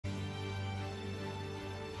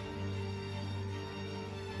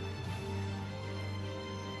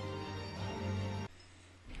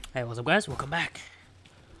Hey, what's up guys? Welcome back.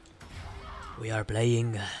 We are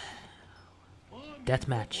playing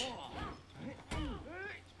Deathmatch.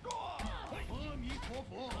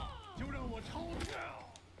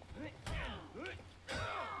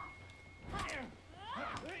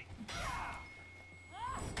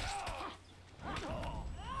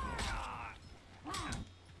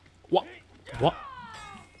 What? What?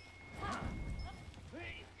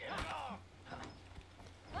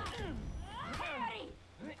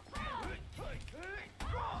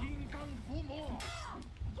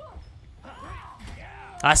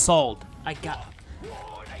 I sold. I got them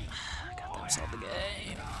sold the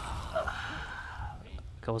game.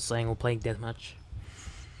 Like I was saying, we're playing Deathmatch.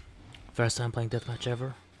 First time playing Deathmatch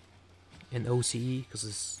ever in OCE, because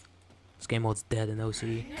this game mode's dead in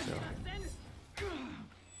OCE. So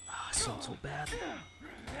I sold so bad.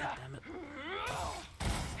 God damn it.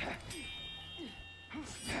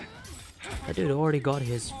 That dude already got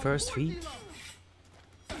his first feat.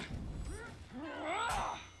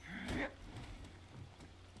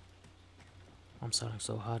 I'm sounding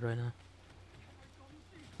so hard right now.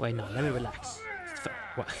 Wait, no, let me relax.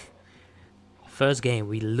 What? First game,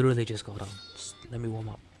 we literally just got on. Just let me warm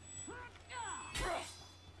up.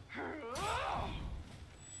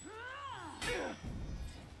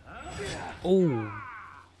 Oh,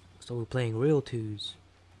 so we're playing real twos.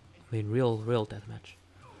 I mean, real deathmatch.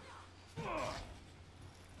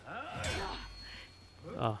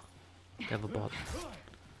 Oh, have a bot.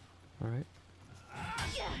 All right.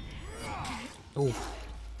 Oh.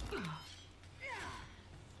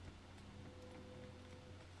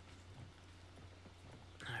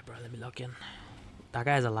 Alright, bro, let me lock in. That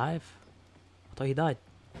guy's alive? I thought he died.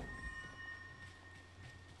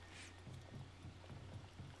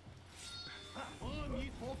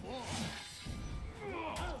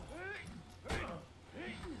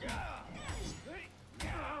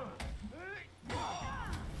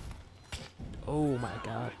 Oh my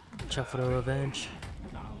god. Check for the revenge.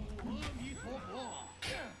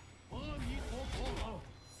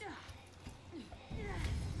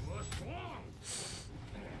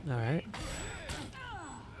 Alright.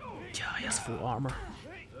 Yeah, he has full armor.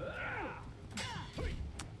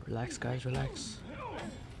 Relax, guys, relax.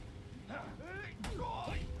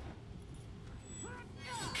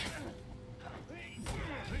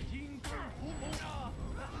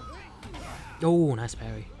 Oh, nice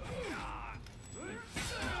parry.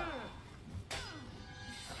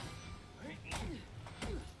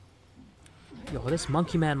 Yo, this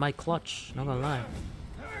monkey man might clutch, not gonna lie.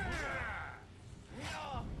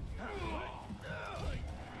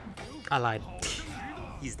 I lied.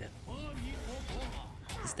 He's dead.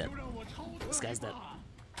 He's dead. This guy's dead.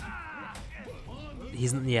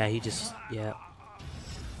 Yeah, he just, yeah.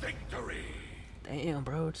 Victory. Damn,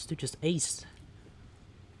 bro, this dude just aced.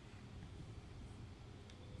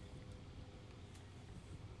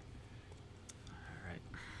 Alright.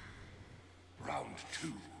 Round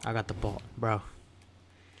 2. I got the ball, bro.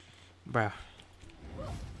 Bro.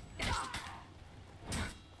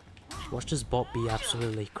 Watch this bot be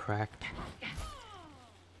absolutely cracked.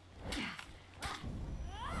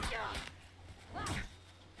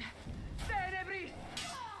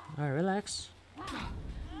 Alright, relax.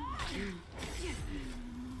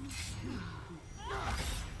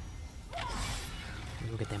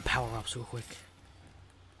 We'll get them power ups real quick.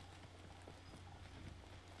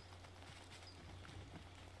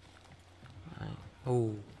 Alright.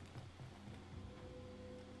 Oh.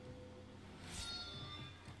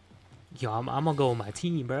 Yo, I'm gonna go with my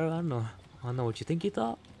team, bro. I don't know what you think you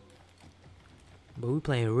thought. But we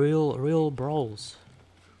playing real brawls.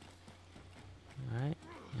 Alright.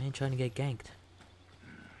 I ain't trying to get ganked.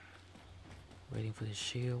 Waiting for the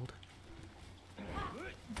shield.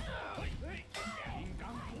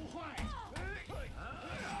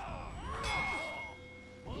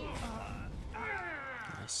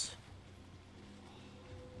 Nice.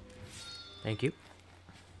 Thank you.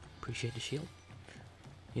 Appreciate the shield.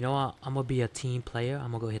 You know what? I'm gonna be a team player.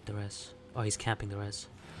 I'm gonna go hit the res. Oh, he's camping the res.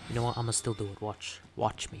 You know what? I'm gonna still do it.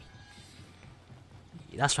 Watch me.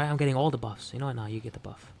 That's right, I'm getting all the buffs. You know what? Now you get the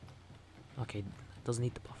buff. Okay, doesn't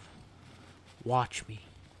need the buff. Watch me.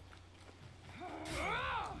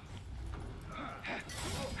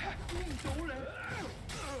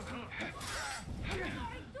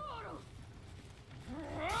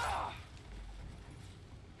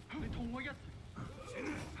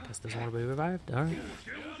 Guess doesn't want to be revived. Alright.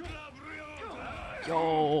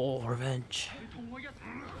 Yo, revenge.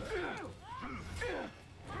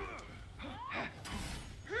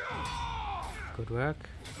 Good work.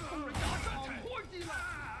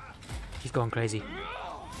 He's going crazy.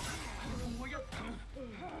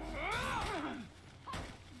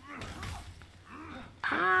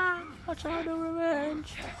 Watch out, the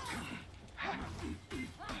revenge.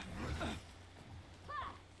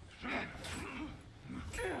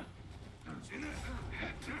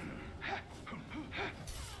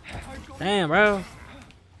 Damn, bro.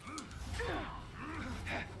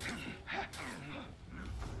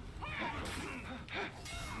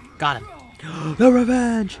 Got him. The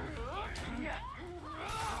revenge.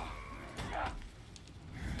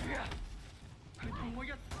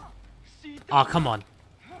 Oh, come on.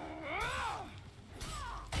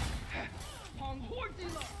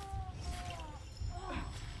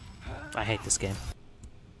 I hate this game.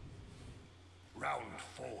 Round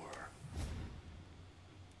 4.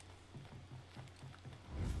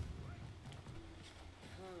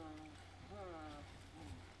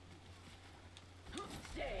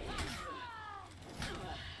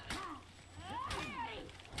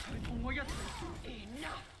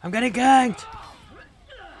 I'm getting ganked.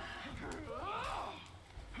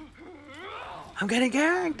 I'm getting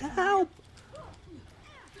ganked. Help.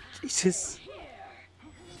 Jesus.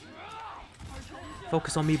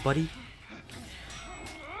 Focus on me, buddy.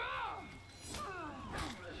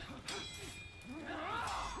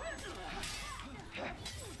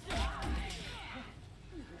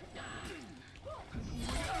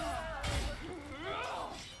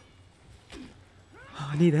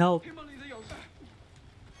 I need help.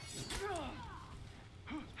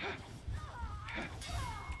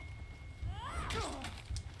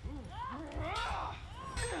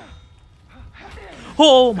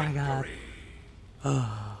 Oh my god.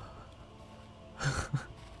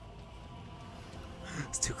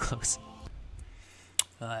 It's too close.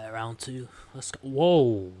 Alright, round 2. Let's go.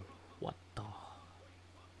 Whoa. What the?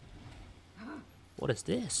 What is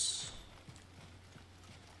this?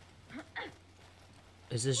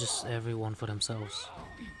 Is this just everyone for themselves?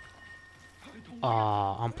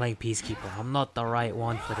 Ah, I'm playing Peacekeeper. I'm not the right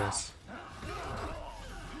one for this.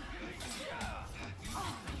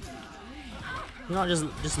 You know,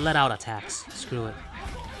 just let out attacks. Screw it.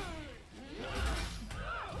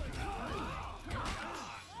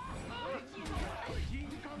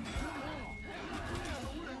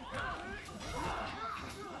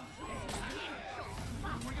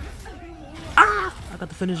 Ah! I got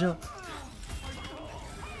the finisher.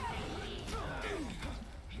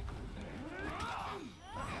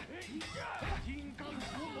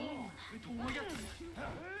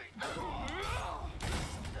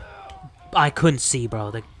 I couldn't see, bro.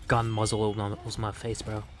 The gun muzzle was my face,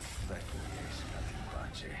 bro.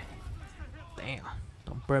 Damn.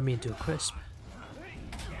 Don't burn me into a crisp.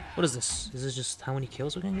 What is this? Is this just how many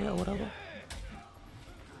kills we can get or whatever?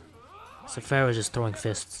 Safari's just throwing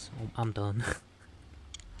fists. I'm done.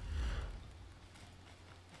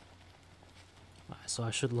 Alright, so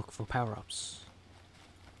I should look for power-ups.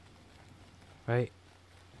 Right?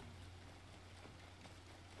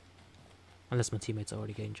 Unless my teammates are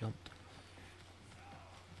already getting jumped.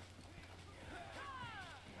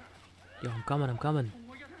 Yo, I'm coming, I'm coming.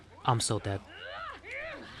 I'm so dead.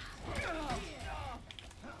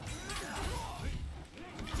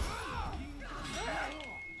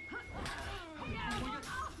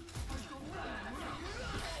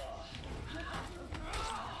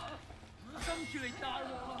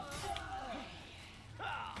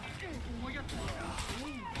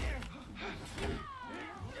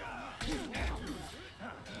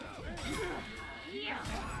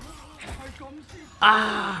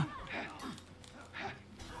 Ah!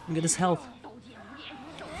 Look at his health.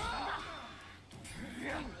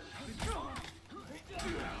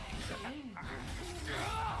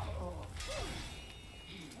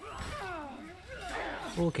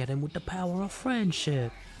 Look at him with the power of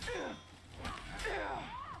friendship.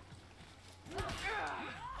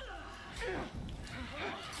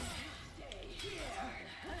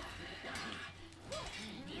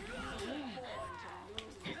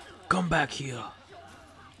 Come back here.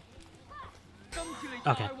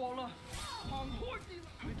 Okay.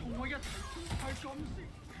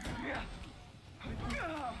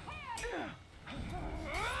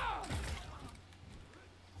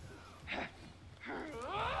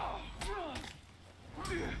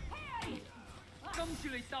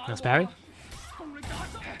 That's Barry.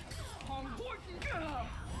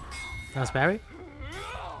 That's Barry.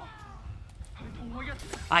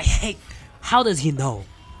 I hate. How does he know?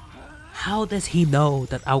 How does he know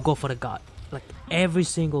that I'll go for the god? Like every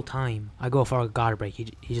single time I go for a guard break,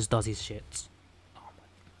 he just does his shits.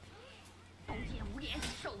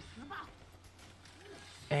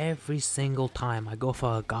 Every single time I go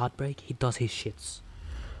for a guard break, he does his shits.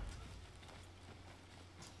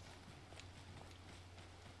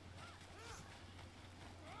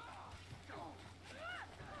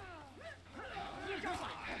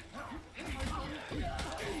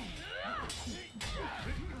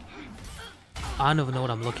 I don't even know what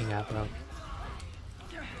I'm looking at, bro.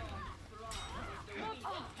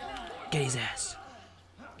 Get his ass.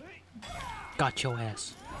 Got your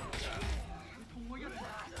ass.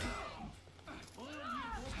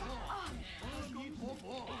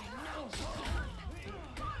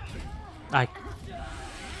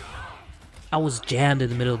 I was jammed in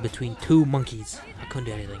the middle between two monkeys. I couldn't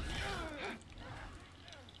do anything.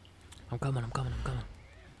 I'm coming.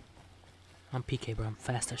 I'm PK, bro. I'm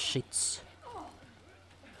fast as shits.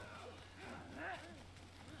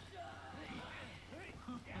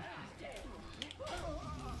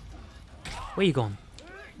 Where you going?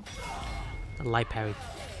 A light parry.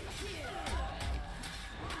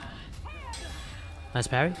 Nice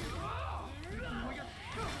parry.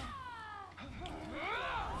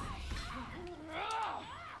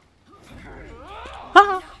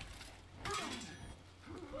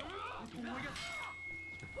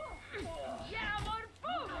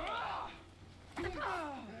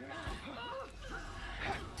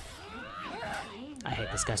 I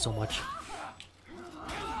hate this guy so much.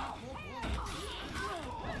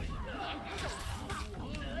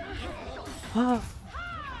 Ah,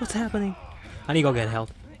 what's happening? I need to go get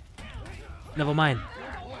help. Never mind.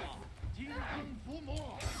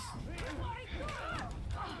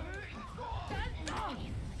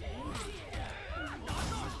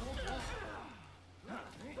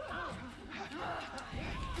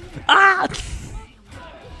 Ah!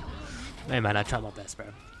 Hey man, I tried my best, bro.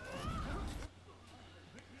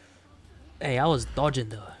 Hey, I was dodging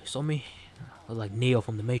though. You saw me? I was like Neo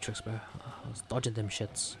from the Matrix, bro. I was dodging them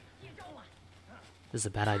shits. This is a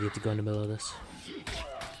bad idea to go in the middle of this.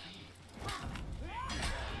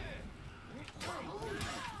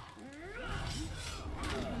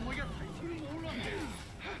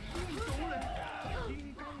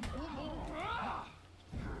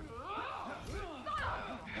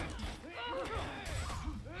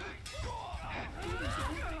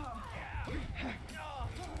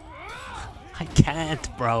 I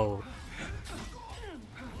can't, bro.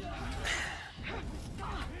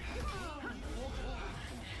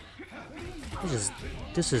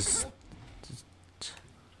 This is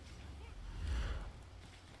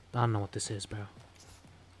I don't know what this is, bro. I'm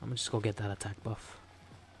gonna just go get that attack buff.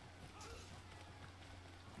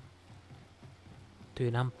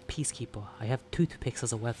 Dude, I'm Peacekeeper. I have toothpicks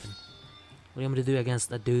as a weapon. What do you want me to do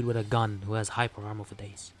against a dude with a gun who has hyper armor for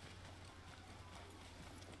days?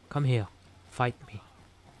 Come here. Fight me.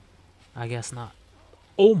 I guess not.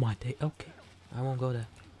 Oh my day. Okay. I won't go there.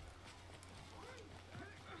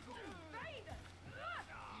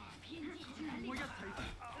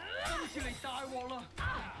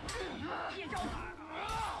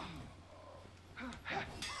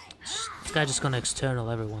 This guy just gonna external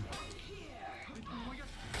everyone.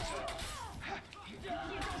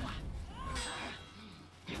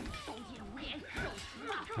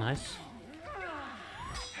 Nice.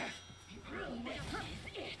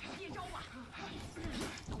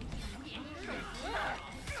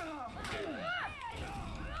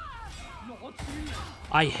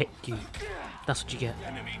 I hate you. That's what you get.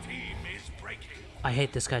 I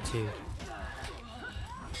hate this guy too.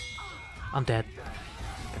 I'm dead.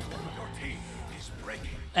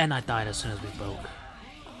 And I died as soon as we broke.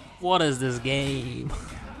 What is this game?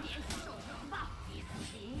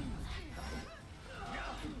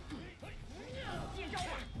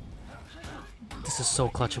 This is so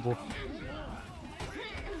clutchable.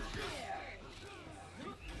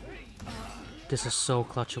 This is so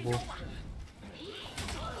clutchable.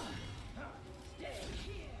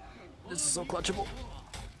 This is so clutchable.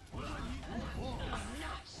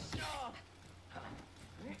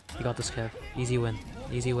 You got this, Kev. Easy win.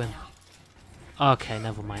 Easy win. Okay,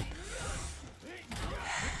 never mind.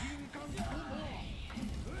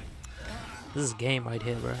 This is game right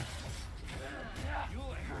here, bro.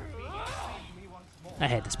 I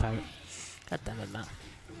hate this pirate. God damn it, man.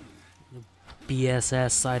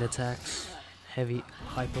 BSS side attacks. Heavy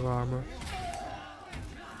hyper armor.